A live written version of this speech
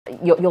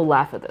you'll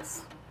laugh at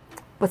this,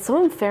 but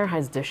some of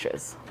Fahrenheit's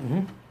dishes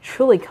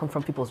truly come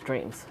from people's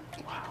dreams.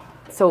 Wow.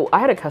 So I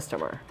had a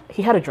customer,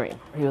 he had a dream.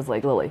 He was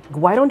like, Lily,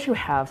 why don't you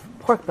have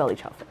pork belly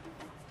chow mein?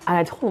 And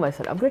I told him, I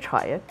said, I'm gonna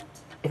try it.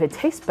 If it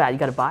tastes bad, you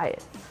gotta buy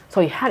it. So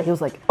he had it, he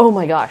was like, oh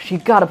my gosh, you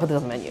gotta put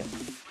this on the menu.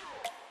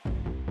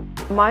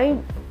 My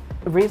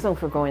reason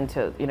for going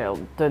to,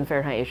 doing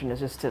Fahrenheit Asian is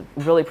just to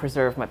really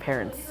preserve my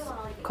parents'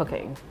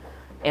 cooking.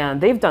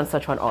 And they've done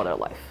Szechuan all their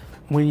life.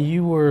 When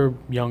you were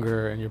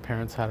younger and your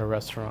parents had a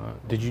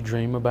restaurant, did you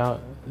dream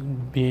about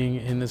being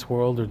in this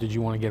world, or did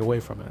you want to get away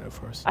from it at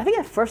first? I think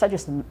at first I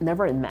just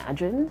never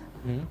imagined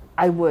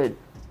I would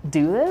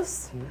do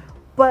this.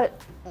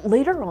 But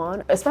later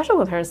on, especially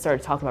when parents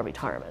started talking about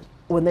retirement,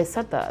 when they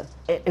said that,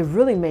 it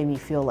really made me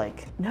feel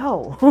like,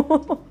 no,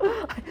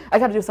 I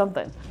gotta do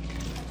something.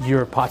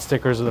 Your pot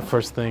stickers are the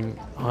first thing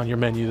on your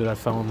menu that I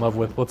fell in love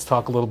with. Let's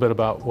talk a little bit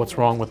about what's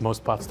wrong with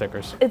most pot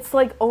stickers. It's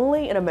like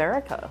only in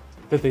America.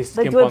 That they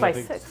do it by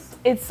 6.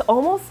 It's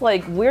almost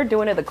like we're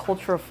doing it the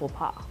culture of faux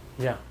pas.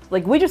 Yeah.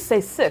 Like we just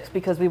say 6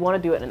 because we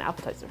want to do it in an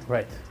appetizer.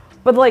 Right.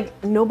 But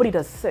like nobody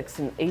does 6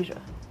 in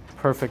Asia.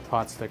 Perfect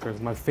pot stickers.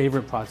 My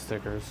favorite pot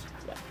stickers.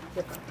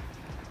 Yeah.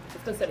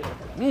 It's considered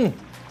different.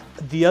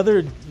 The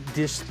other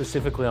dish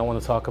specifically I want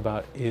to talk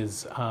about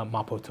is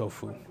mapo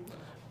tofu.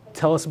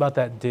 Tell us about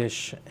that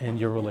dish and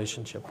your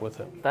relationship with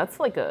it. That's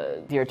like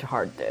a dear to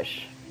heart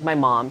dish. My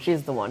mom,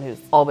 she's the one who's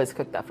always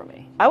cooked that for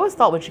me. I always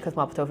thought when she cooked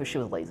mapo tofu, she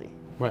was lazy.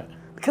 Right.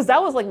 Because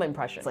that was like my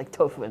impression. It's like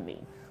tofu and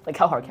meat. Like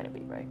how hard can it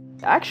be, right?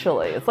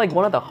 Actually, it's like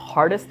one of the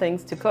hardest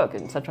things to cook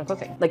in Szechuan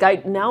cooking. Like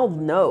I now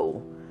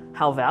know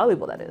how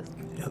valuable that is.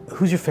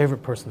 Who's your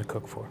favorite person to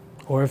cook for?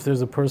 Or if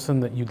there's a person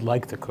that you'd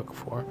like to cook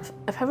for?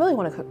 If I really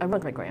want to cook, I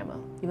want my grandma,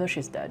 even though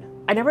she's dead.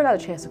 I never got a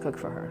chance to cook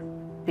for her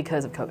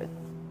because of COVID.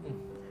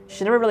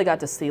 She never really got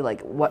to see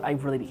like what I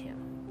really became.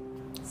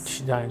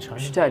 She died in China?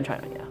 She died in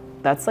China, yeah.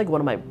 That's like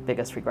one of my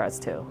biggest regrets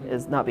too,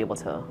 is not be able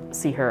to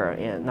see her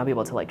and not be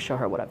able to like show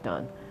her what I've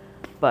done.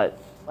 But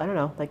I don't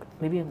know, like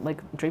maybe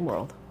like Dream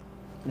World.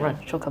 Right.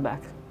 She'll come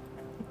back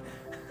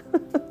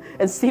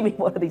and see me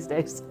one of these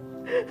days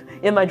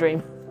in my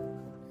dream.